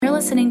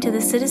listening to the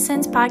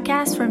Citizens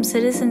Podcast from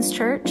Citizens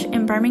Church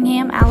in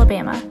Birmingham,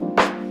 Alabama.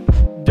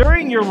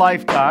 During your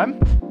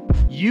lifetime,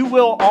 you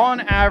will,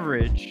 on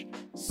average,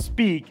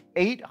 speak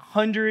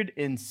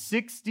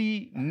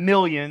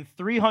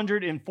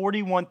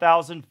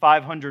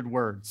 860,341,500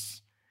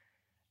 words.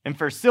 And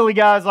for silly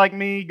guys like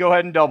me, go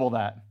ahead and double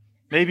that.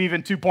 Maybe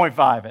even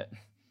 2.5 it.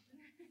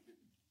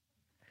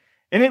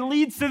 And it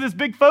leads to this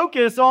big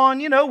focus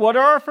on, what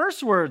are our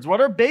first words? What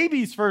are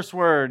baby's first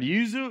word?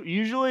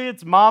 Usually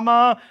it's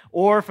mama,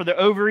 or for the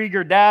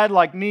overeager dad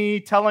like me,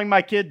 telling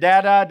my kid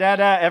dada,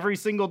 dada every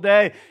single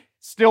day.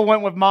 Still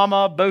went with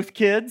mama, both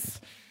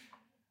kids.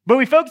 But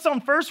we focus on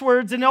first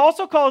words, and it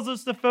also calls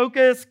us to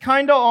focus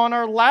kind of on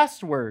our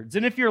last words.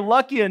 And if you're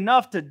lucky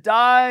enough to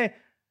die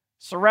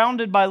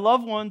surrounded by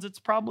loved ones, it's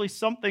probably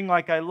something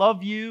like I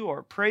love you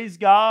or praise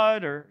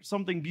God or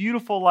something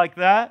beautiful like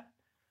that.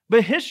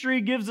 But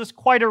history gives us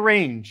quite a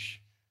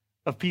range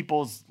of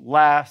people's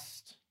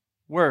last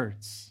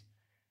words.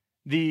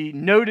 The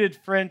noted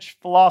French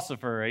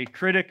philosopher, a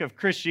critic of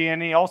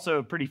Christianity, also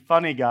a pretty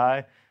funny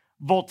guy,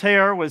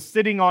 Voltaire, was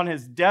sitting on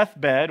his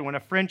deathbed when a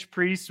French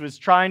priest was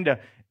trying to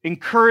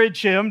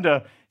encourage him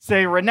to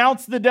say,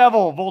 "Renounce the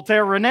devil,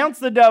 Voltaire, renounce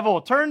the devil,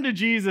 turn to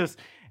Jesus."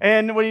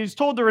 And when he was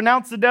told to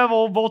renounce the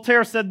devil,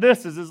 Voltaire said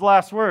this as his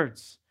last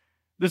words: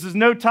 "This is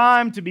no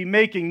time to be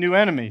making new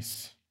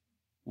enemies."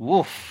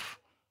 Woof.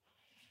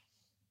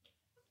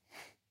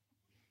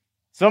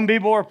 Some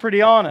people are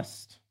pretty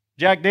honest.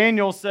 Jack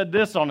Daniels said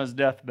this on his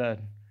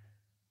deathbed: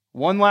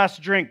 "One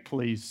last drink,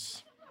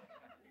 please."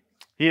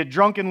 He had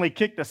drunkenly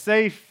kicked a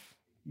safe,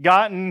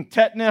 gotten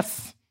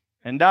tetanus,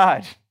 and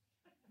died.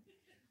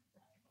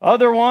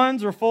 Other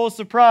ones were full of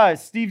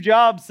surprise. Steve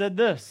Jobs said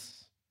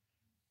this: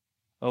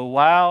 "Oh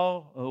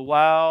wow, oh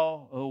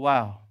wow, oh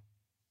wow,"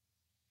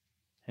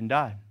 and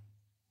died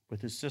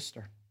with his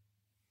sister.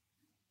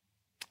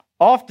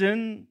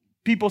 Often,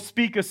 people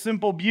speak of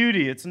simple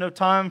beauty. It's no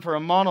time for a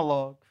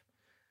monologue.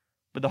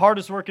 But the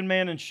hardest working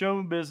man in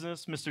show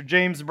business, Mr.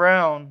 James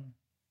Brown,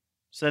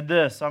 said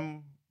this: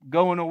 "I'm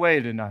going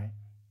away tonight,"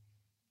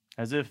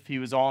 as if he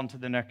was on to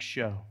the next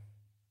show.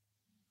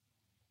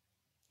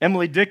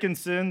 Emily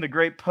Dickinson, the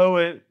great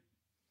poet,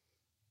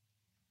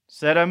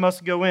 said, "I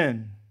must go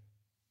in,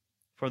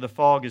 for the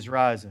fog is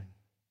rising."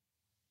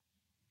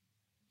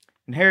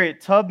 And Harriet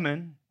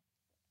Tubman,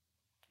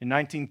 in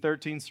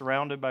 1913,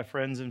 surrounded by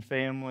friends and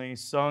family,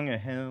 sung a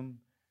hymn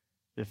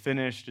that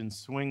finished in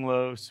 "Swing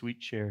Low, Sweet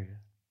Chariot,"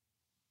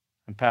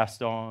 and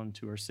passed on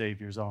to her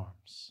Savior's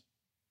arms.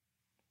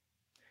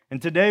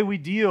 And today we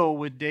deal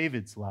with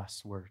David's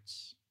last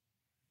words.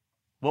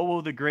 What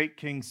will the great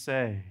king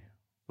say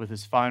with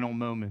his final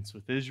moments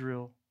with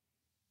Israel,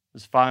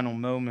 his final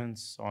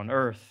moments on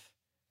earth?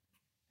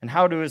 And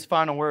how do his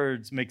final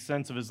words make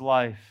sense of his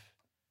life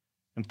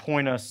and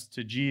point us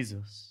to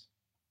Jesus?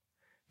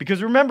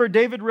 Because remember,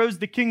 David rose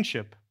to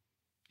kingship.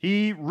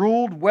 He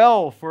ruled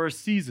well for a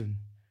season.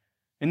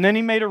 And then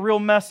he made a real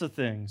mess of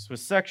things with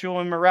sexual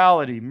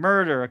immorality,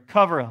 murder, a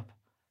cover-up.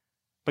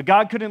 But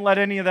God couldn't let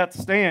any of that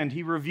stand.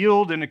 He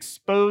revealed and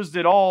exposed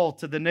it all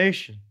to the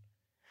nation.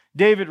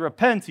 David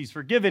repents, he's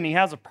forgiven, he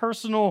has a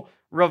personal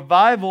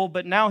revival,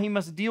 but now he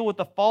must deal with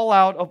the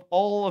fallout of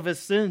all of his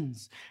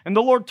sins. And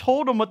the Lord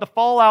told him what the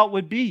fallout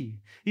would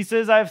be. He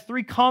says, "I have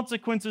 3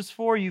 consequences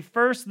for you.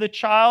 First, the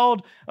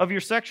child of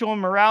your sexual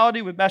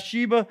immorality with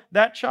Bathsheba,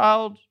 that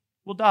child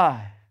will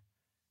die."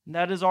 And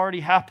that has already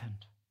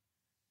happened.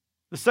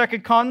 The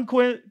second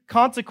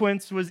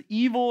consequence was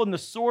evil, and the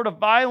sword of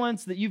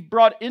violence that you've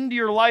brought into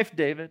your life,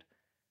 David,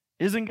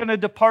 isn't going to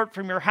depart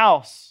from your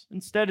house.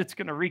 Instead, it's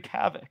going to wreak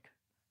havoc.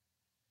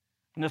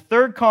 And the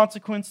third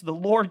consequence the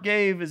Lord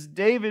gave is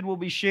David will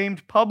be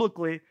shamed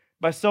publicly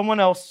by someone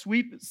else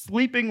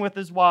sleeping with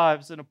his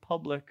wives in a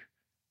public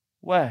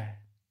way.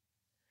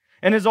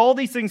 And as all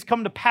these things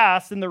come to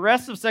pass in the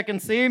rest of 2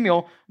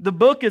 Samuel, the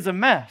book is a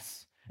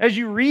mess. As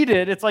you read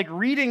it, it's like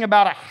reading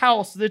about a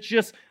house that's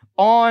just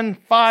on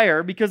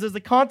fire, because as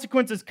the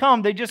consequences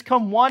come, they just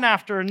come one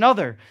after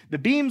another. The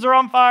beams are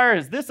on fire.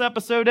 As this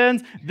episode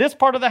ends, this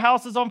part of the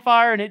house is on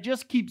fire, and it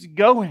just keeps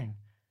going.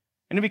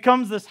 And it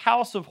becomes this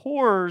house of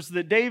horrors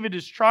that David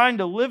is trying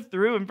to live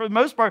through, and for the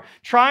most part,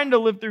 trying to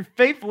live through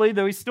faithfully,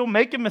 though he's still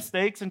making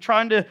mistakes and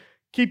trying to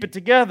keep it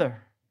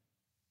together.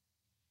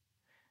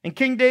 And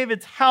King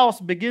David's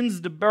house begins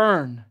to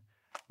burn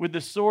with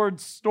the sword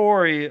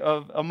story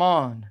of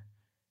Ammon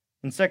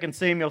in 2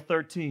 Samuel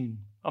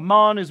 13.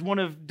 Ammon is one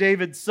of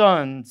David's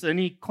sons, and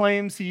he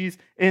claims he's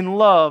in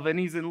love, and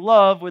he's in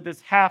love with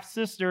his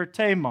half-sister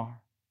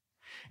Tamar.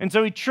 And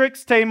so he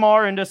tricks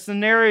Tamar into a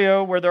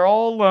scenario where they're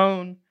all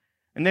alone,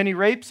 and then he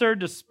rapes her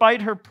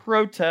despite her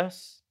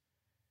protests.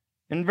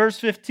 And verse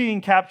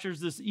 15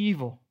 captures this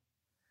evil.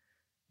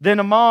 Then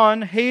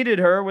Ammon hated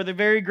her with a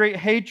very great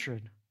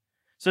hatred,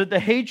 so that the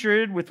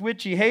hatred with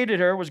which he hated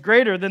her was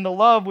greater than the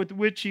love with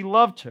which he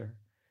loved her.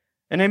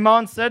 And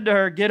Ammon said to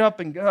her, "Get up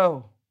and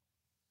go."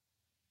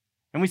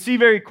 And we see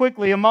very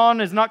quickly,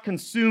 Ammon is not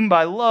consumed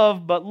by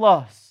love, but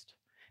lust.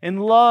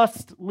 And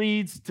lust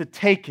leads to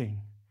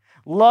taking.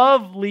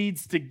 Love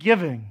leads to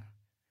giving.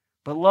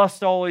 But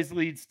lust always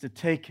leads to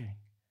taking.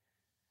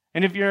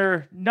 And if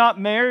you're not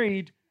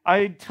married,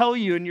 I tell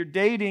you, and you're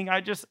dating,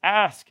 I just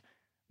ask,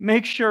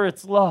 make sure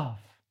it's love,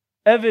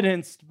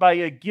 evidenced by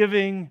a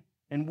giving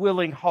and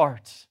willing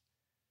heart,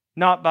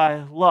 not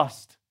by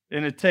lust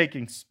and a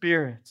taking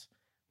spirit.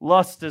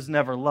 Lust is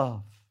never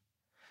love.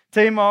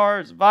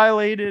 Tamar is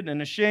violated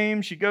and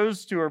ashamed. She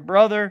goes to her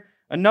brother,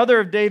 another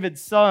of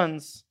David's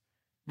sons.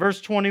 Verse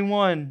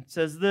 21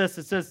 says this.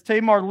 It says,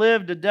 Tamar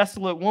lived a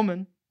desolate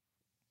woman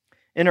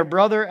in her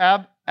brother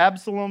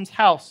Absalom's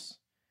house.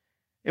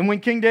 And when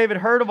King David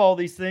heard of all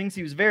these things,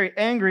 he was very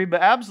angry.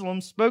 But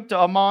Absalom spoke to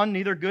Amnon,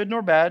 neither good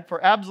nor bad,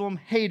 for Absalom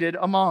hated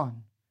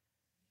Amnon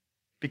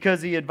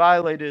because he had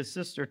violated his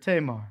sister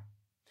Tamar.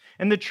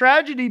 And the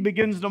tragedy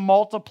begins to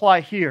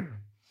multiply here.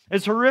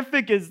 As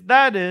horrific as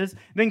that is,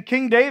 then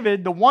King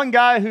David, the one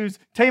guy who's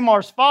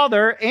Tamar's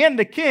father and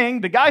the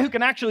king, the guy who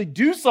can actually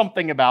do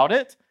something about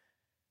it,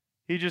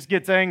 he just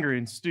gets angry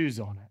and stews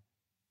on it.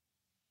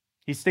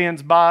 He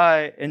stands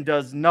by and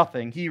does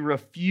nothing. He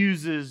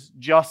refuses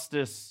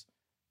justice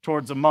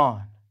towards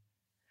Ammon.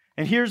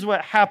 And here's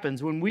what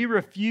happens. When we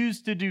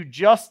refuse to do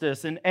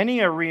justice in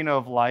any arena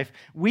of life,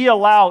 we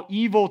allow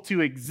evil to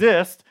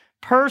exist,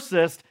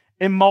 persist,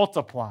 and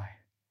multiply.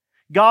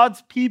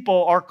 God's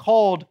people are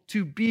called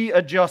to be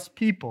a just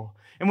people.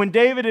 And when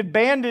David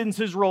abandons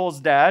his role as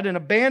dad and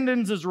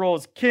abandons his role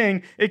as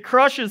king, it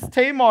crushes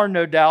Tamar,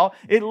 no doubt.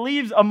 It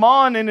leaves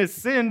Ammon in his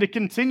sin to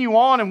continue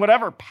on in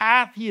whatever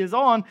path he is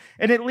on.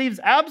 And it leaves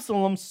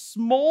Absalom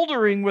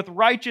smoldering with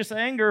righteous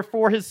anger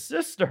for his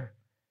sister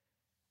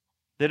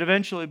that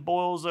eventually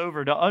boils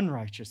over to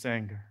unrighteous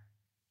anger.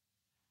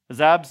 As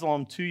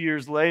Absalom 2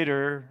 years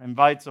later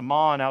invites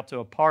Ammon out to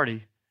a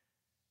party,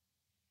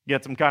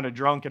 gets him kind of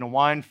drunk in a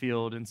wine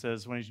field and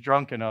says, when he's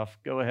drunk enough,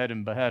 go ahead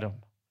and behead him.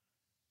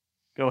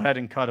 Go ahead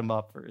and cut him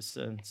up for his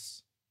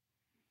sins.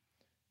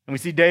 And we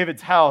see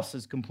David's house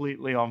is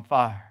completely on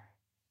fire.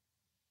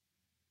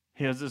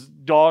 He has his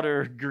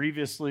daughter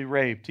grievously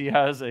raped. He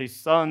has a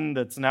son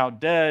that's now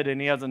dead,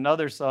 and he has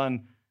another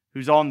son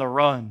who's on the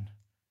run,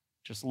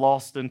 just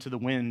lost into the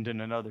wind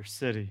in another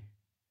city.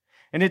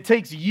 And it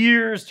takes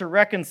years to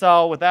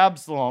reconcile with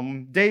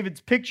Absalom. David's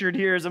pictured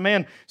here as a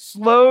man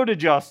slow to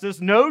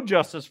justice, no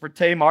justice for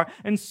Tamar,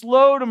 and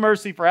slow to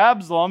mercy for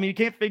Absalom. You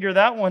can't figure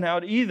that one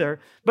out either.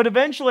 But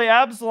eventually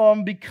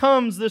Absalom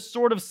becomes this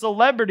sort of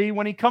celebrity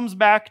when he comes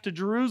back to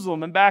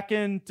Jerusalem and back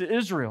into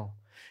Israel.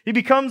 He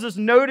becomes this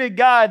noted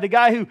guy, the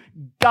guy who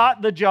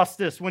got the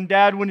justice when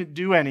dad wouldn't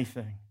do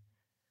anything.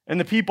 And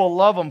the people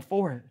love him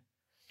for it.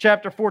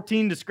 Chapter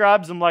 14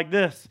 describes him like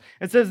this.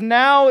 It says,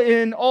 now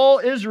in all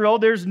Israel,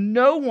 there's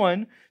no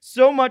one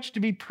so much to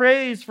be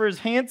praised for his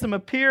handsome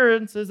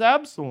appearance as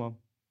Absalom.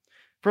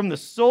 From the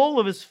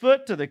sole of his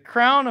foot to the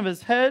crown of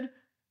his head,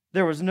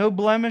 there was no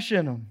blemish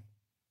in him.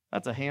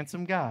 That's a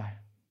handsome guy.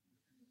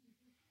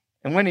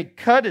 And when he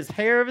cut his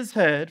hair of his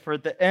head, for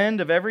at the end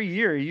of every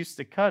year he used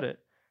to cut it,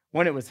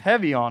 when it was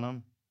heavy on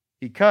him,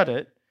 he cut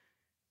it.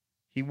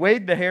 He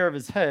weighed the hair of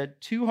his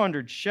head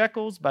 200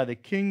 shekels by the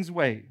king's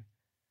weight.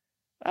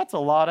 That's a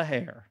lot of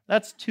hair.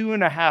 That's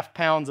 2.5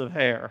 pounds of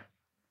hair.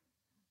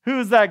 Who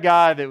was that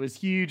guy that was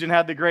huge and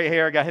had the great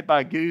hair, got hit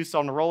by a goose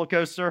on the roller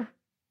coaster?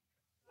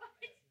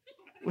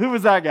 Who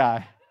was that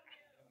guy?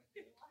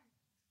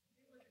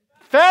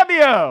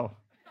 Fabio.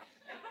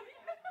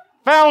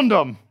 Found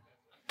him.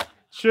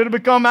 Should have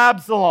become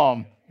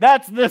Absalom.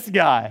 That's this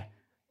guy.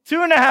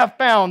 2.5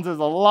 pounds is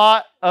a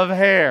lot of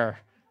hair.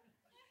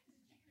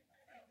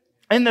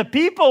 And the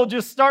people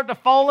just start to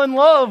fall in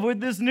love with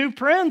this new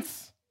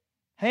prince.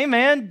 Hey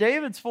man,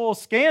 David's full of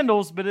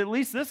scandals, but at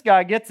least this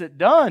guy gets it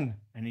done.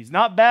 And he's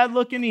not bad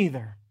looking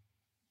either.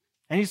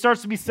 And he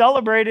starts to be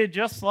celebrated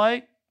just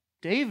like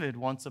David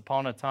once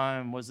upon a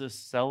time was this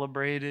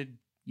celebrated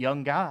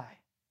young guy.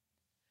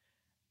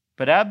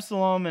 But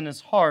Absalom in his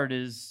heart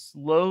is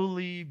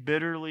slowly,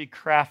 bitterly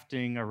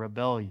crafting a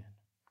rebellion.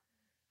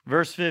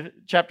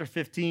 Chapter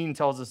 15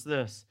 tells us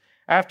this.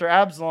 After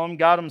Absalom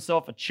got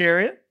himself a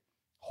chariot,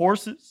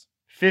 horses,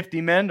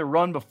 50 men to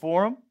run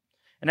before him,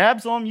 and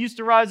Absalom used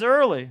to rise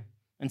early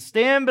and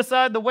stand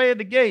beside the way of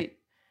the gate.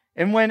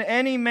 And when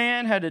any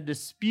man had a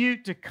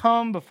dispute to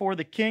come before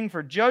the king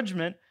for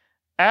judgment,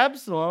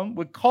 Absalom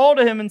would call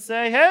to him and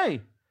say, hey,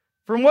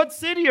 from what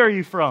city are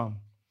you from?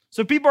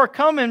 So people are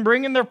coming,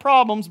 bringing their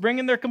problems,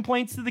 bringing their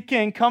complaints to the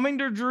king, coming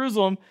to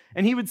Jerusalem,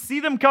 and he would see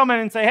them coming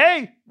and say,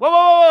 hey,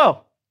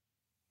 whoa.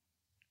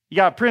 You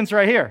got a prince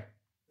right here.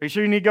 Are you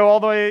sure you need to go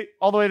all the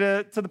way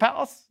to the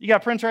palace? You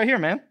got a prince right here,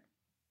 man.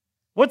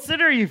 What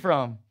city are you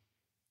from?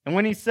 And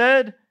when he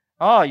said,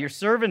 your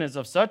servant is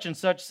of such and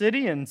such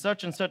city and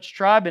such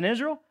tribe in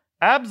Israel,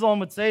 Absalom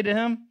would say to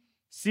him,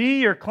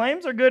 see, your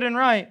claims are good and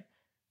right,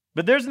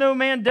 but there's no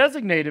man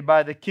designated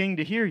by the king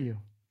to hear you.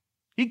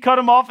 He'd cut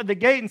him off at the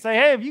gate and say,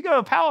 hey, if you go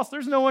to the palace,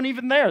 there's no one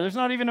even there. There's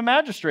not even a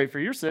magistrate for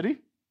your city.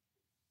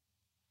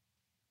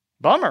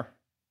 Bummer.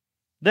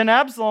 Then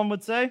Absalom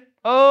would say,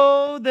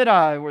 oh, that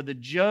I were the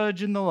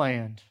judge in the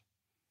land.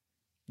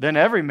 Then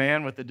every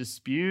man with a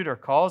dispute or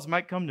cause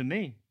might come to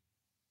me,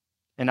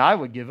 and I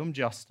would give him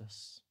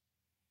justice.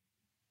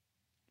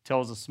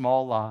 tells a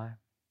small lie,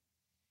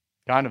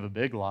 kind of a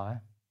big lie,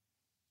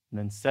 and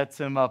then sets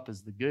him up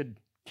as the good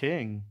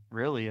king,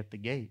 really, at the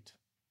gate.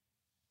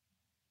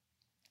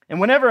 And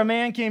whenever a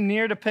man came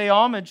near to pay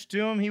homage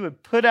to him, he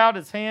would put out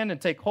his hand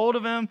and take hold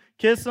of him,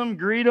 kiss him,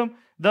 greet him.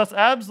 Thus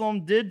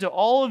Absalom did to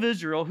all of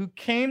Israel who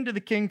came to the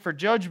king for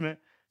judgment.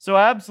 So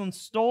Absalom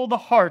stole the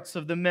hearts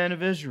of the men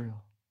of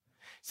Israel.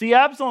 See,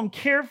 Absalom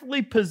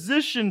carefully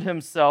positioned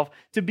himself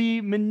to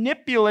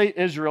manipulate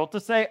Israel, to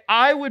say,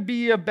 I would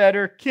be a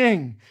better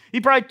king. He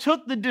probably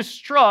took the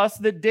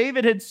distrust that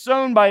David had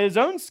sown by his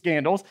own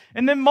scandals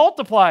and then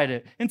multiplied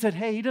it and said,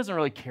 hey, he doesn't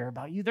really care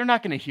about you. They're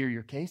not going to hear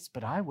your case,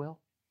 but I will.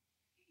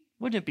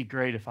 Wouldn't it be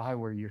great if I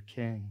were your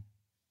king?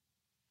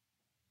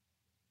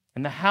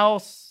 In the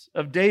house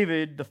of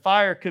David, the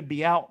fire could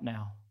be out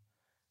now.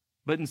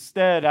 But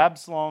instead,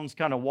 Absalom's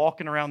kind of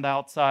walking around the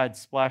outside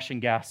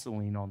splashing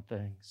gasoline on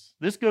things.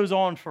 This goes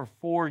on for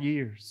 4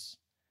 years.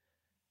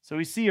 So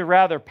we see a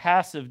rather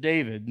passive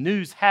David.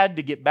 News had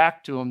to get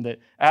back to him that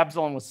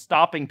Absalom was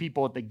stopping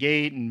people at the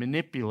gate and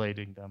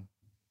manipulating them.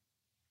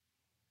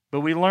 But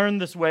we learn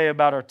this way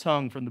about our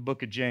tongue from the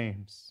book of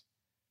James.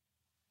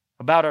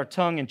 About our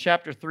tongue in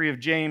chapter 3 of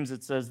James,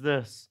 it says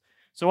this.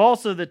 So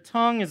also the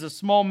tongue is a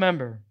small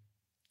member,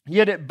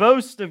 yet it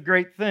boasts of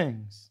great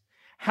things.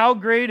 How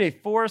great a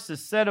forest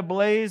is set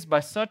ablaze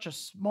by such a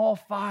small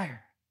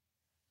fire.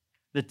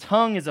 The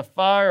tongue is a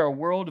fire, a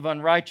world of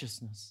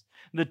unrighteousness.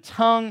 The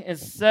tongue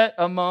is set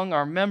among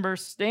our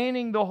members,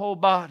 staining the whole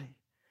body,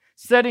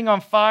 setting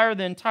on fire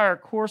the entire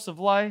course of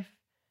life,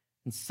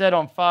 and set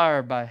on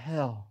fire by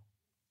hell.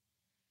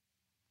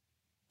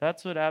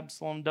 That's what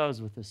Absalom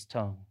does with his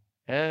tongue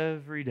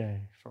every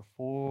day for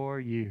 4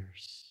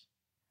 years.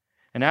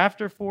 And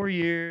after 4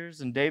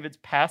 years, and David's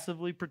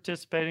passively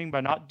participating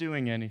by not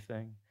doing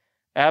anything,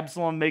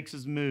 Absalom makes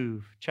his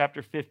move.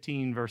 Chapter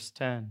 15, verse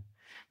 10.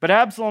 But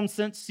Absalom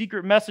sent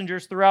secret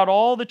messengers throughout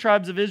all the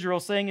tribes of Israel,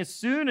 saying, as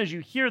soon as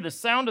you hear the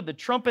sound of the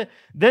trumpet,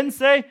 then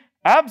say,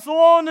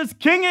 Absalom is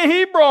king of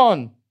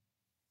Hebron.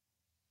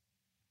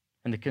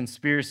 And the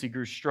conspiracy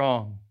grew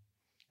strong,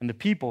 and the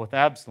people with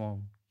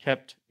Absalom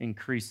kept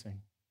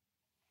increasing.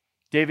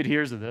 David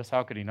hears of this.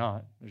 How could he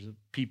not? There's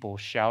people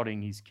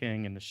shouting he's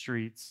king in the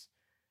streets.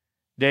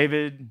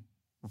 David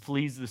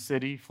flees the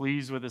city,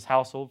 flees with his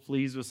household,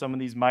 flees with some of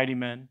these mighty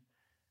men.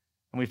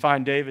 And we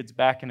find David's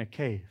back in a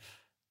cave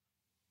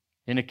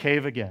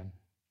again.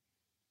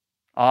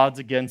 Odds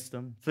against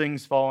him,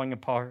 things falling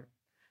apart.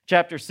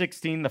 Chapter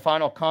 16, the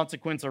final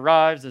consequence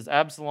arrives as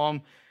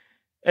Absalom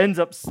ends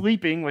up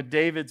sleeping with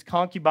David's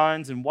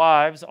concubines and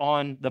wives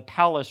on the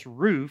palace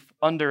roof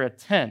under a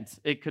tent.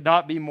 It could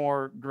not be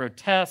more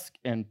grotesque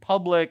and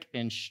public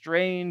and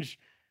strange.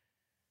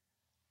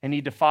 And he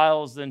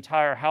defiles the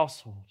entire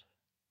household.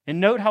 And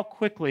note how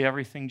quickly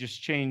everything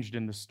just changed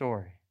in the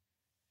story.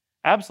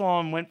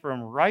 Absalom went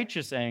from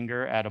righteous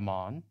anger at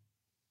Amnon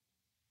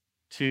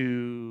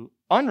to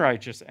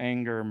unrighteous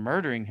anger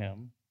murdering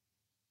him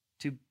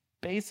to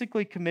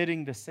basically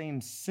committing the same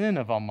sin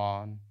of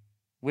Amnon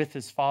with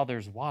his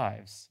father's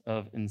wives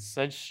of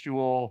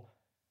incestual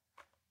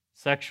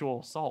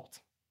sexual assault.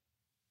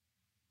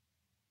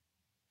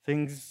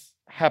 Things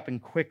happen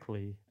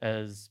quickly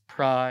as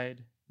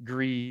pride,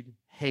 greed,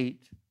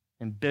 hate,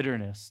 and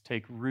bitterness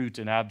take root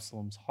in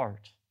Absalom's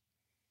heart.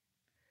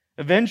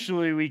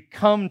 Eventually, we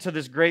come to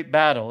this great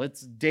battle.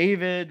 It's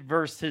David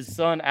versus his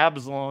son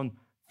Absalom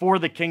for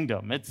the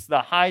kingdom. It's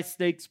the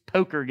high-stakes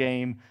poker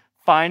game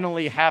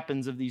finally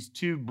happens of these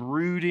two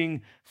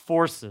brooding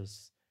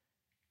forces.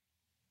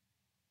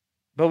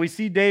 But we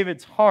see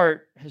David's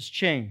heart has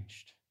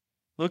changed.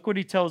 Look what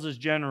he tells his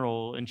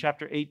general in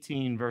chapter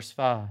 18, verse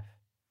 5.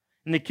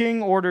 And the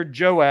king ordered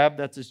Joab,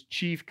 that's his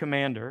chief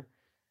commander,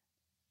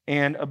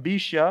 and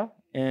Abishai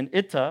and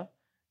Ittai,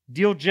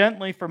 deal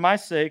gently for my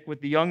sake with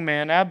the young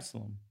man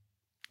Absalom.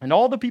 And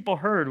all the people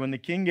heard when the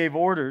king gave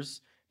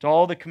orders to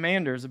all the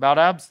commanders about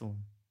Absalom.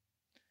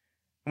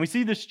 And we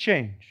see this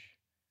change,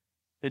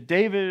 that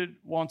David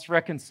wants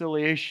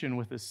reconciliation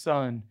with his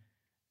son,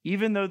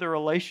 even though the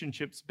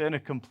relationship's been a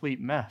complete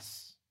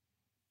mess.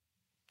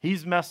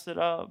 He's messed it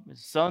up.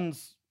 His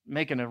son's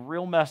making a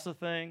real mess of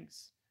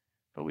things.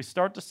 But we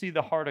start to see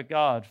the heart of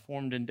God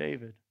formed in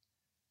David.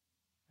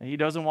 And he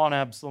doesn't want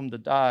Absalom to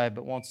die,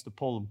 but wants to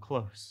pull him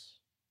close.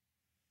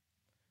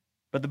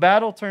 But the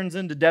battle turns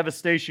into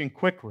devastation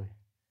quickly.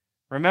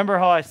 Remember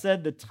how I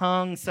said the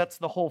tongue sets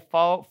the whole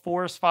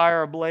forest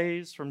fire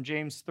ablaze from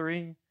James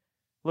 3?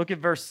 Look at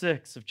verse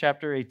 6 of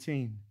chapter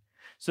 18.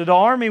 So the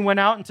army went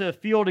out into a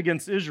field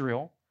against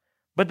Israel,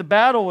 but the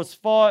battle was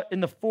fought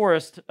in the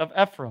forest of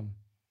Ephraim.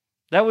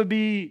 That would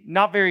be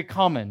not very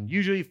common.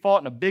 Usually you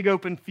fought in a big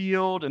open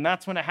field, and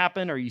that's when it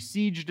happened, or you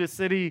sieged a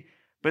city.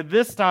 But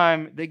this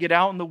time, they get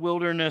out in the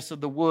wilderness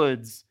of the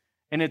woods,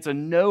 and it's a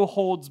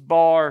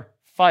no-holds-bar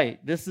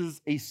fight. This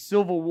is a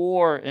civil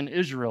war in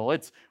Israel.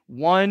 It's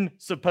one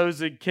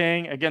supposed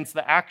king against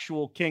the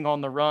actual king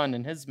on the run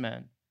and his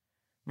men.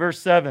 Verse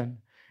 7,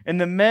 and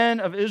the men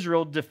of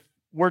Israel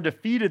were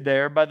defeated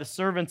there by the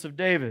servants of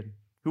David,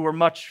 who were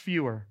much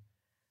fewer.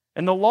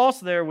 And the loss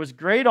there was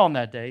great on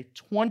that day,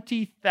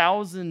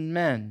 20,000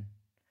 men.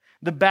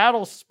 The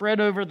battle spread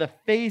over the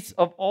face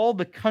of all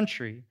the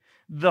country.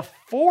 The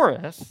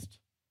forest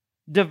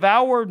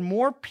devoured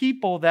more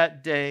people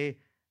that day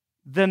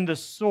than the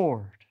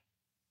sword.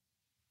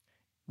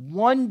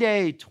 One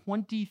day,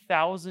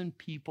 20,000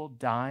 people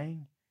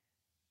dying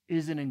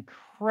is an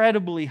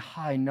incredibly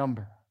high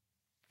number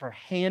for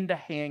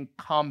hand-to-hand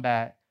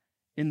combat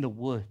in the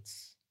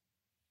woods.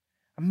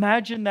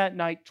 Imagine that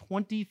night,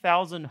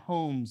 20,000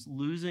 homes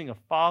losing a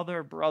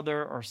father,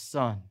 brother, or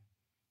son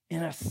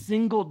in a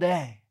single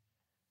day.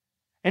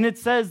 And it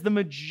says the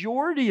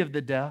majority of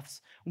the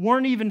deaths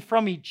weren't even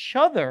from each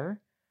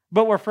other,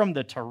 but were from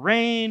the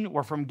terrain,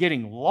 were from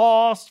getting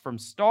lost, from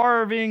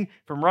starving,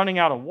 from running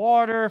out of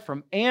water,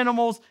 from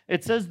animals.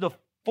 It says the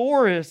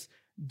forest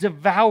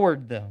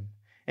devoured them.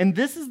 And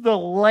this is the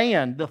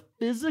land, the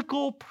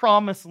physical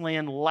promised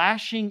land,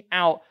 lashing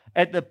out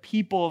at the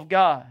people of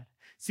God.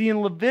 See,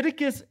 in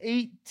Leviticus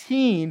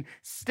 18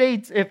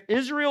 states if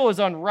Israel is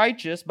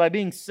unrighteous by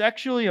being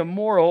sexually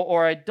immoral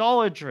or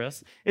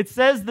idolatrous, it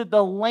says that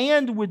the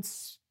land would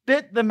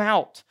spit them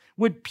out,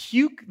 would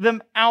puke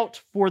them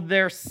out for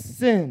their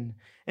sin.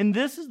 And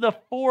this is the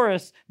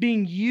forest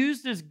being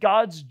used as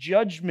God's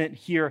judgment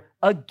here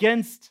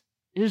against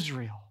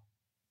Israel,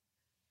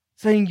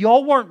 saying,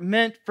 y'all weren't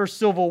meant for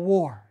civil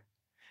war.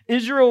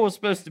 Israel was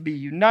supposed to be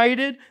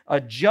united, a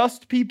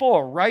just people,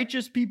 a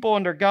righteous people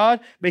under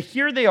God, but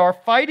here they are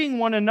fighting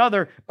one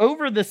another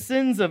over the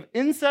sins of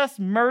incest,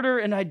 murder,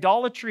 and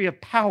idolatry of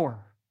power.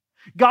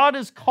 God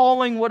is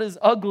calling what is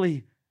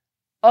ugly,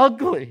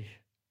 ugly.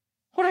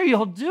 What are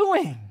y'all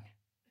doing?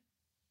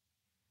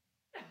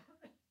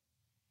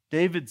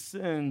 David's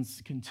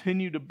sins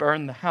continue to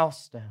burn the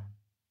house down.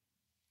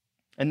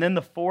 And then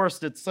the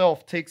forest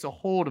itself takes a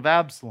hold of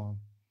Absalom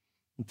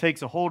and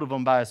takes a hold of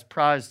him by his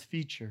prized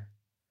feature.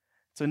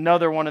 It's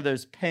another one of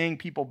those paying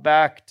people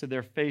back to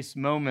their face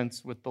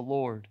moments with the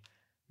Lord.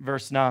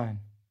 Verse 9.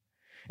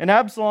 And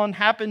Absalom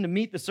happened to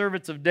meet the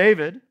servants of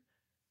David.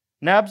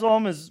 And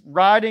Absalom is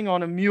riding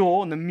on a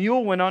mule, and the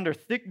mule went under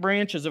thick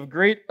branches of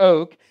great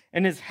oak,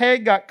 and his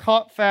head got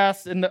caught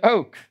fast in the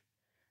oak.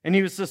 And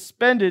he was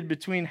suspended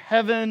between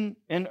heaven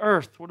and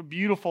earth. What a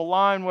beautiful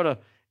line. What an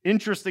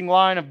interesting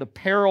line of the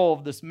peril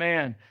of this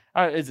man.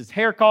 Is his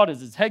hair caught?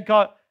 Is his head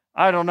caught?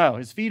 I don't know.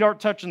 His feet aren't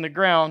touching the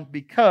ground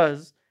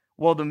because,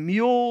 well, the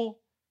mule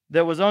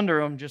that was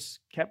under him just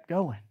kept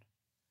going.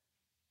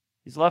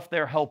 He's left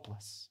there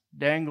helpless,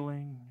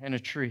 dangling in a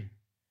tree.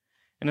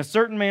 And a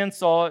certain man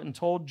saw it and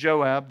told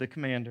Joab, the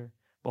commander,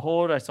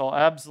 behold, I saw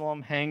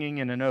Absalom hanging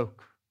in an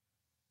oak.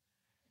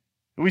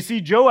 We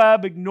see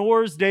Joab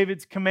ignores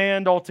David's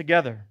command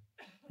altogether.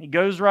 He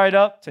goes right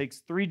up, takes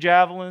 3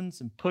 javelins,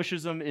 and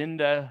pushes them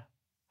into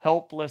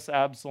helpless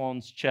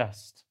Absalom's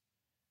chest.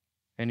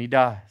 And he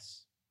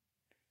dies.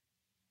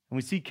 And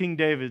we see King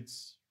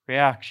David's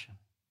reaction.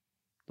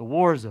 The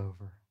war's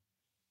over.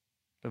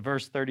 But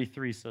verse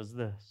 33 says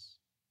this.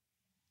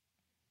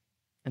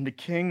 And the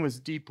king was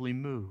deeply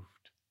moved.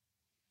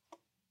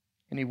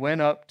 And he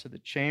went up to the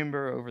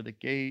chamber over the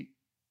gate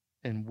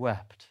and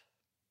wept.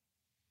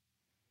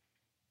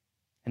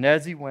 And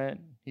as he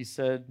went, he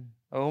said,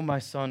 O my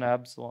son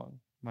Absalom,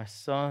 my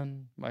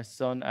son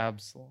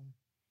Absalom,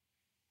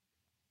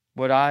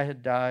 would I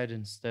had died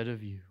instead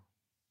of you.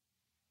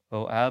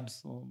 O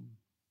Absalom,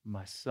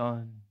 my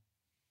son,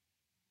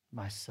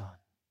 my son.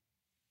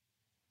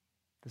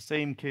 The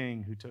same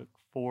king who took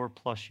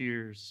 4+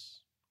 years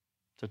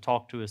to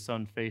talk to his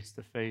son face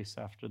to face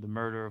after the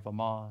murder of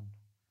Ammon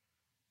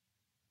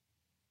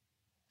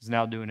is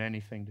now doing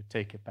anything to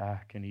take it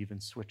back and even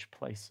switch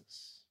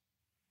places.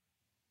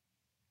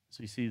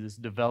 So you see this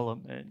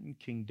development in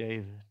King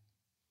David,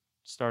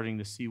 starting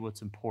to see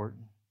what's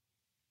important,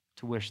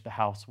 to wish the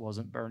house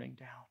wasn't burning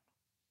down,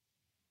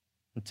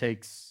 and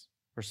takes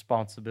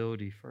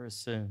responsibility for his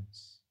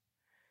sins.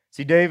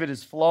 See, David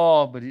is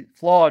flawed,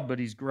 but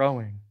he's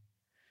growing.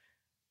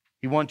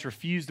 He once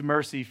refused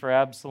mercy for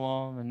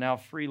Absalom and now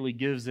freely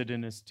gives it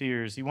in his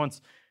tears. He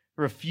once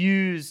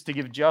refused to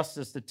give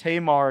justice to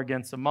Tamar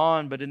against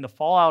Ammon, but in the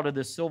fallout of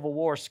this civil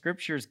war,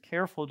 Scripture is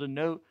careful to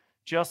note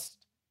just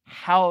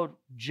how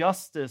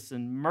justice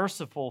and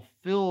merciful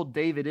filled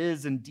David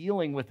is in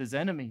dealing with his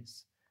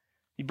enemies.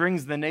 He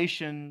brings the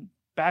nation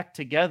back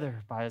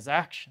together by his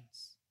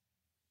actions.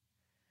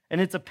 And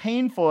it's a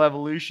painful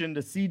evolution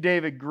to see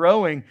David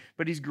growing,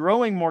 but he's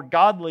growing more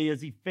godly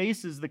as he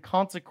faces the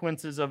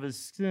consequences of his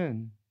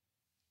sin.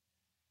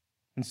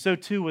 And so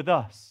too with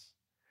us.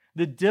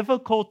 The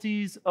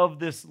difficulties of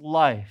this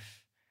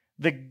life,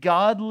 the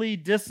godly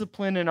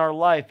discipline in our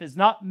life is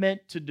not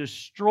meant to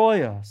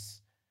destroy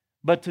us,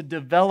 but to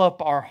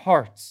develop our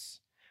hearts.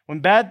 When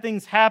bad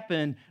things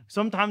happen,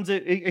 sometimes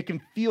it can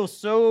feel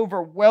so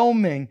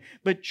overwhelming,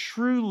 but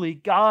truly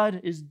God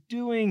is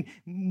doing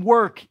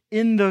work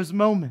in those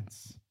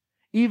moments.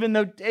 Even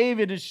though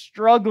David is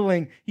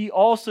struggling, he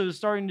also is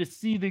starting to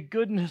see the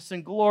goodness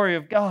and glory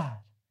of God.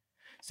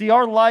 See,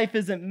 our life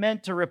isn't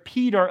meant to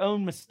repeat our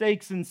own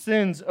mistakes and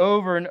sins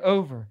over and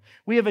over.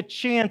 We have a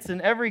chance in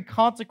every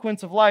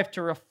consequence of life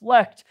to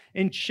reflect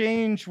and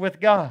change with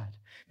God.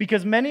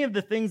 Because many of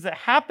the things that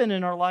happen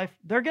in our life,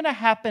 they're going to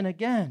happen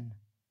again.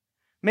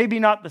 Maybe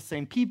not the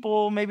same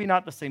people, maybe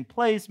not the same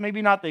place,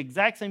 maybe not the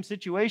exact same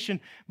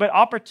situation, but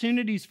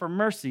opportunities for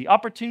mercy,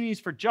 opportunities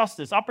for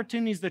justice,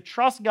 opportunities to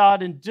trust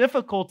God in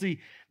difficulty.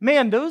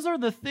 Man, those are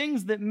the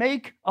things that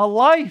make a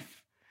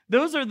life.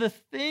 Those are the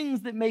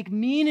things that make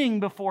meaning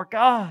before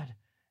God.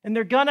 And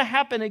they're going to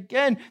happen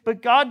again.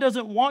 But God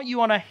doesn't want you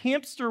on a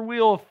hamster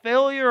wheel of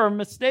failure or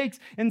mistakes.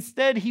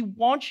 Instead, He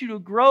wants you to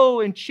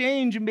grow and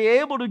change and be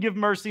able to give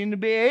mercy and to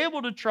be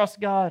able to trust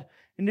God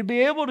and to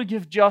be able to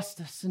give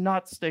justice and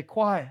not stay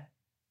quiet.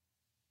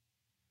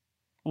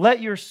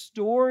 Let your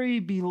story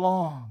be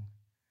long,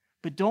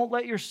 but don't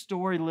let your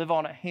story live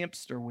on a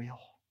hamster wheel.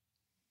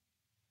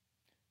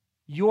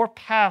 Your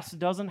past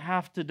doesn't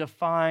have to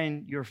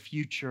define your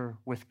future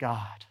with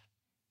God.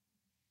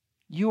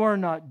 You are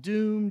not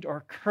doomed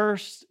or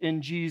cursed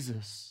in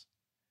Jesus,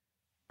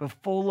 but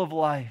full of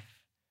life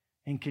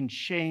and can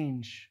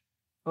change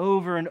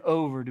over and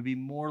over to be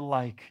more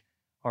like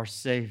our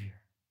Savior.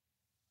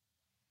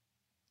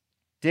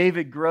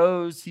 David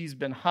grows. He's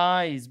been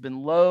high, he's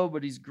been low,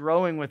 but he's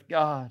growing with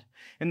God.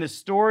 And the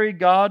story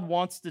God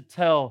wants to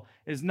tell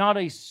is not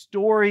a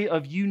story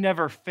of you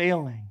never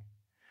failing,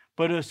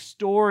 but a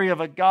story of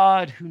a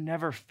God who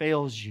never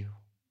fails you.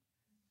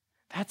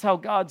 That's how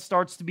God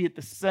starts to be at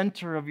the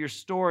center of your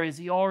story, as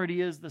He already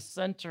is the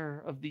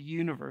center of the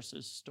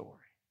universe's story.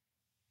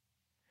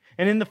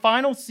 And in the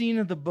final scene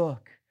of the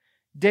book,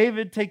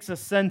 David takes a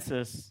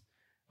census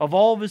of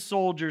all of his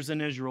soldiers in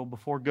Israel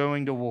before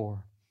going to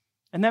war.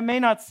 And that may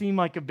not seem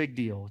like a big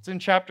deal. It's in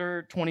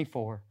chapter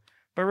 24.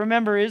 But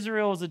remember,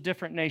 Israel is a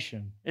different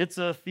nation. It's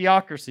a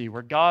theocracy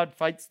where God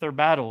fights their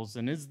battles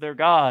and is their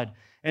God.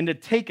 And to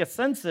take a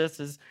census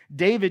is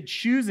David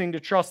choosing to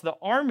trust the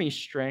army's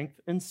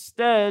strength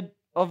instead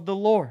of the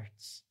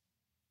Lord's.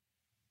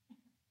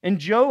 And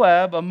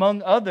Joab,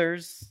 among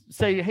others,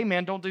 say, hey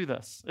man, don't do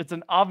this. It's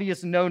an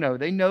obvious no-no.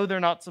 They know they're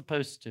not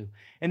supposed to.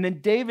 And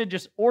then David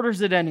just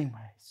orders it anyways.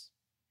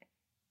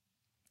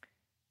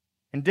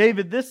 And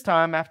David, this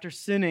time, after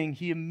sinning,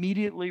 he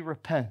immediately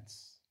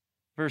repents.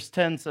 Verse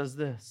 10 says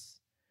this,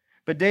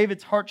 but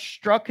David's heart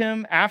struck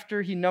him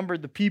after he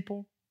numbered the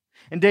people.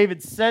 And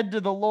David said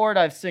to the Lord,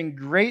 I've sinned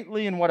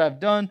greatly in what I've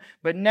done,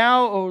 but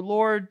now, O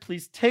Lord,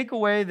 please take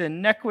away the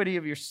iniquity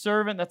of your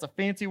servant. That's a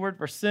fancy word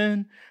for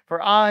sin,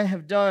 for I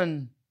have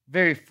done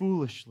very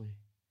foolishly.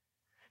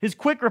 His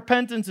quick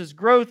repentance is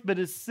growth, but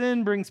his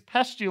sin brings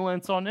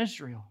pestilence on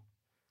Israel.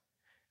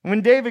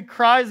 When David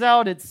cries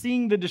out at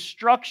seeing the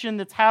destruction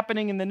that's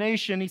happening in the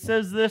nation, he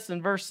says this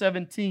in verse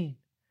 17.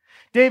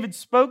 David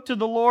spoke to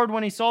the Lord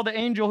when he saw the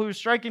angel who was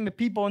striking the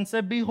people and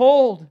said,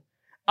 behold,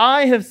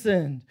 I have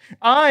sinned.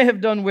 I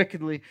have done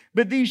wickedly.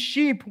 But these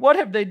sheep, what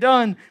have they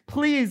done?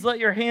 Please let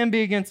your hand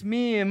be against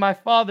me and my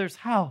father's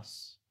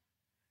house.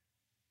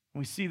 And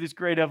we see this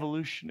great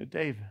evolution of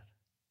David.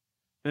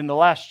 In the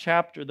last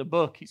chapter of the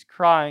book, he's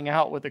crying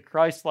out with a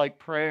Christ-like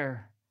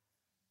prayer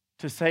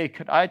to say,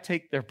 could I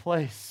take their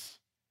place?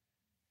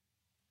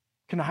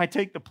 Can I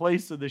take the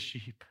place of the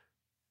sheep?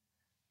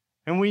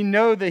 And we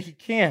know that he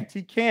can't.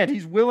 He can't.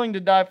 He's willing to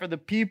die for the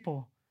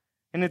people.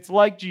 And it's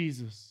like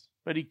Jesus,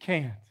 but he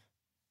can't.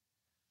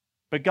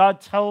 But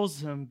God tells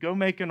him, go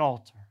make an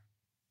altar.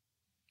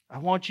 I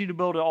want you to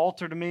build an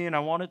altar to me, and I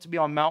want it to be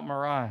on Mount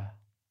Moriah.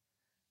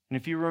 And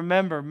if you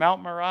remember,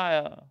 Mount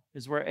Moriah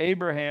is where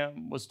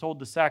Abraham was told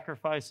to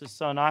sacrifice his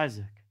son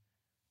Isaac,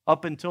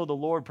 up until the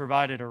Lord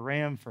provided a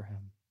ram for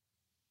him.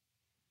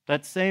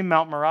 That same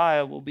Mount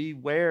Moriah will be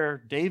where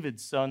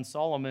David's son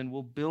Solomon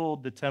will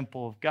build the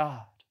temple of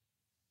God.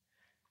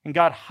 And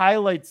God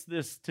highlights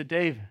this to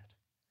David,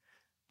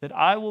 that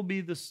I will be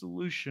the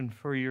solution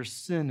for your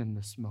sin in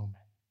this moment.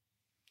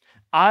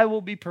 I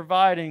will be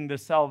providing the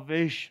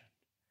salvation.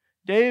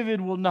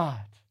 David will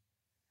not,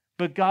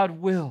 but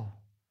God will.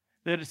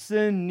 That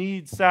sin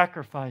needs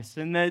sacrifice,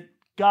 and that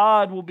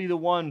God will be the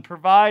one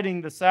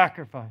providing the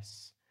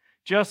sacrifice,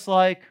 just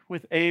like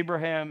with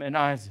Abraham and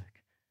Isaac.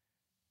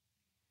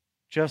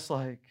 Just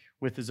like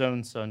with his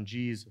own son,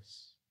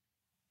 Jesus.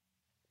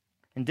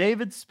 And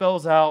David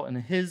spells out in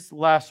his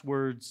last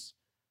words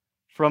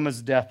from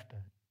his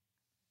deathbed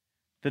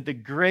that the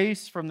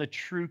grace from the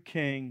true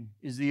King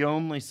is the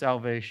only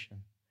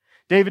salvation.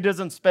 David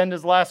doesn't spend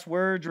his last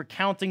words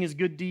recounting his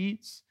good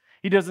deeds.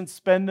 He doesn't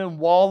spend them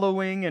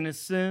wallowing in his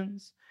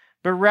sins,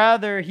 but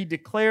rather he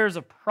declares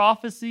a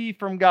prophecy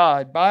from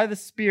God by the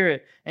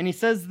Spirit. And he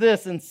says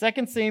this in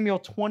 2 Samuel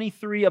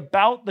 23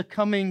 about the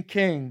coming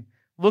king.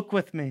 Look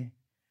with me.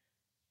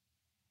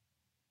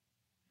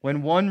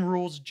 When one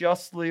rules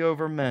justly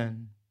over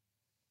men,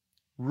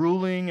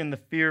 ruling in the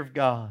fear of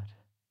God,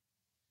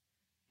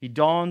 he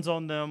dawns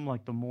on them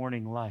like the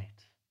morning light,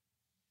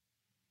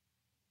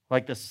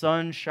 like the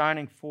sun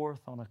shining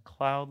forth on a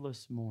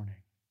cloudless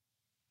morning,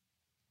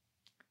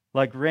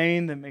 like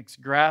rain that makes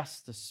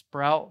grass to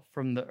sprout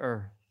from the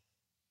earth.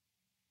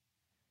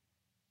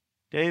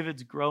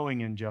 David's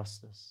growing in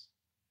justice.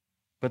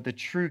 But the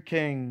true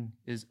king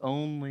is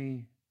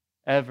only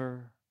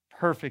ever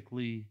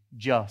perfectly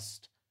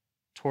just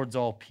towards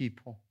all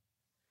people.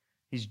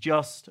 He's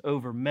just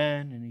over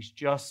men, and he's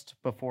just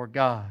before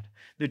God.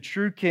 The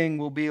true king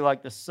will be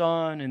like the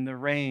sun and the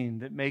rain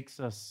that makes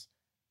us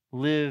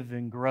live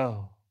and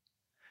grow.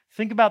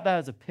 Think about that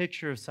as a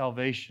picture of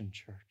salvation,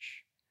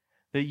 church.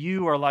 That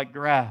you are like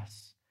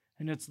grass,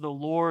 and it's the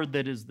Lord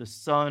that is the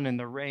sun and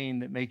the rain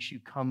that makes you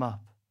come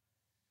up.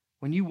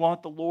 When you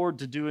want the Lord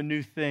to do a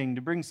new thing,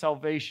 to bring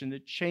salvation, to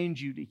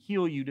change you, to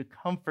heal you, to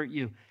comfort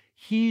you,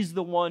 He's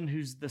the one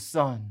who's the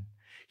sun.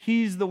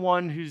 He's the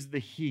one who's the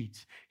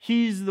heat.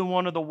 He's the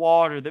one of the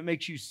water that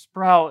makes you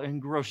sprout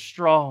and grow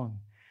strong.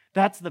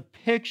 That's the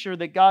picture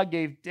that God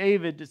gave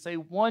David to say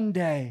one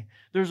day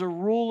there's a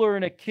ruler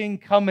and a king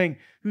coming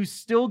who's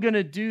still going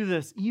to do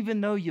this,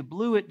 even though you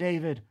blew it,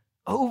 David,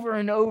 over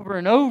and over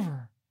and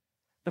over.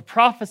 The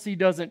prophecy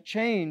doesn't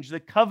change. The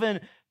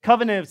covenant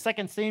of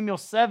 2 Samuel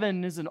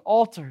 7 isn't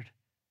altered.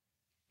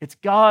 It's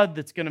God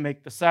that's going to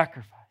make the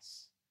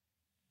sacrifice.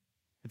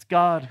 It's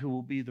God who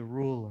will be the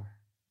ruler.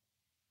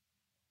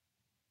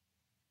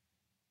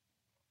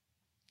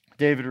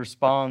 David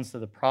responds to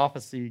the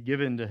prophecy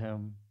given to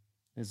him.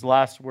 His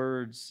last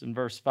words in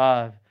verse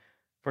 5,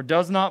 "For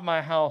does not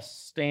my house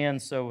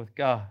stand so with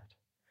God?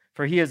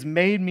 For he has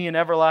made me an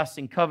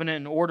everlasting covenant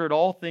and ordered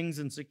all things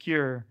in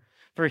secure.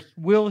 For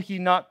will he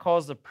not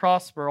cause to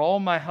prosper all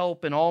my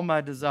help and all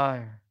my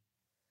desire?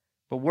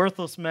 But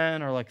worthless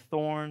men are like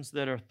thorns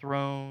that are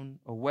thrown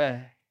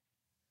away."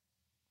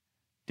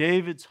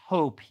 David's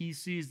hope, he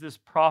sees this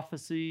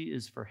prophecy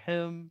is for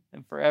him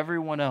and for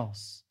everyone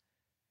else,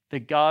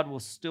 that God will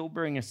still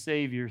bring a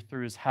Savior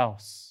through his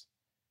house,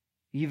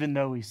 even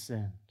though he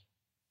sinned.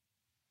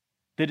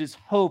 That his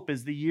hope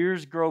as the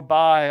years grow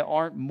by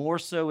aren't more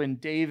so in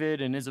David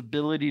and his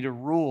ability to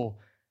rule.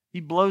 He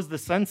blows the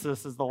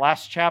census as the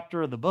last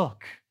chapter of the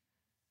book.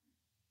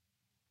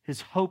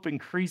 His hope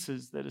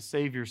increases that a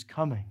Savior's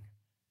coming,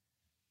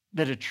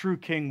 that a true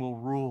king will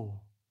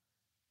rule,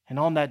 and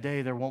on that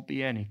day there won't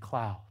be any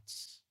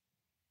clouds.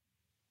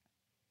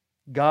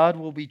 God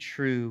will be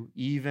true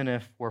even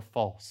if we're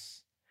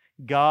false.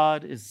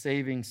 God is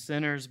saving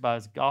sinners by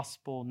his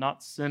gospel,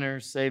 not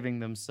sinners saving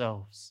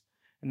themselves.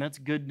 And that's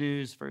good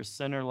news for a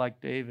sinner like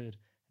David,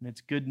 and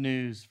it's good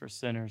news for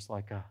sinners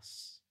like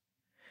us.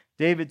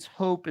 David's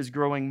hope is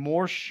growing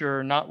more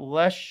sure, not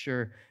less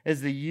sure, as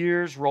the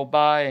years roll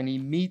by and he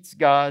meets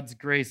God's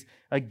grace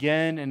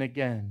again and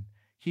again.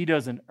 He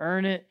doesn't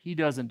earn it, he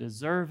doesn't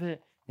deserve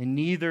it, and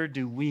neither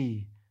do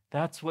we.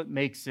 That's what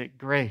makes it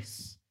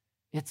grace.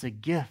 It's a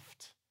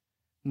gift,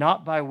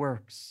 not by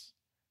works,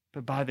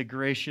 but by the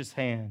gracious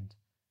hand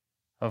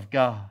of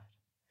God.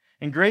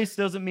 And grace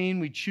doesn't mean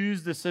we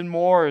choose to sin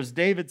more, or as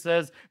David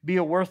says, be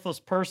a worthless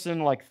person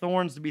like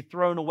thorns to be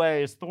thrown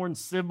away, as thorns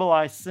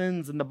symbolize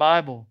sins in the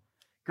Bible.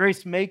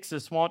 Grace makes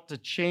us want to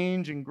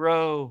change and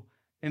grow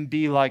and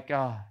be like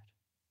God.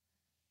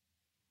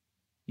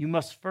 You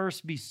must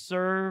first be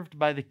served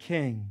by the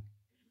King,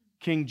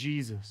 King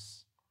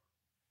Jesus,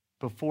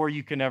 before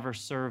you can ever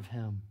serve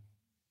him.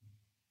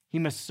 He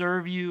must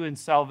serve you in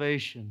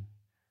salvation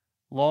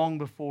long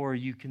before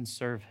you can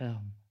serve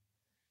him.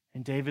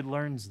 And David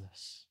learns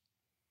this,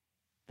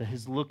 that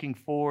his looking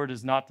forward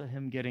is not to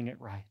him getting it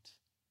right,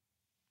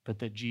 but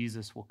that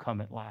Jesus will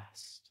come at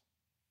last.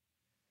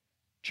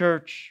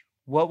 Church,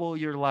 what will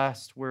your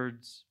last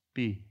words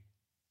be?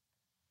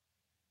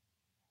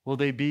 Will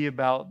they be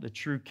about the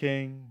true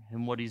King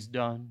and what he's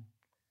done?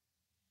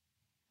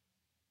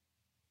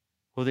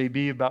 Will they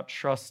be about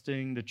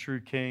trusting the true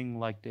King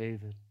like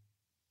David?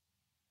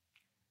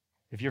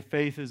 If your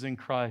faith is in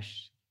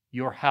Christ,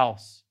 your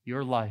house,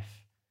 your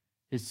life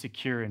is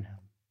secure in him,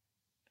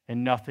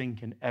 and nothing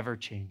can ever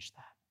change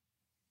that.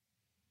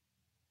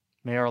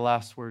 May our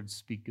last words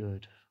speak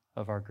good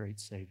of our great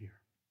Savior.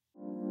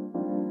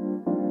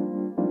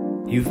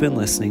 You've been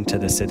listening to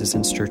the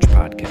Citizens Church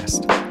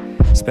podcast.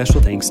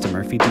 Special thanks to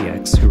Murphy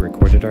DX, who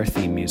recorded our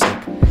theme music.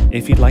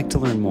 If you'd like to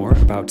learn more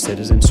about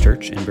Citizens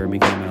Church in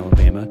Birmingham,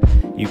 Alabama,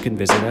 you can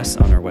visit us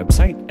on our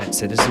website at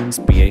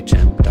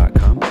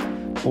citizensbhm.com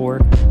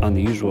or on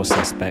the usual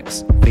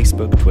suspects,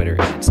 Facebook, Twitter,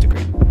 and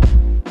Instagram.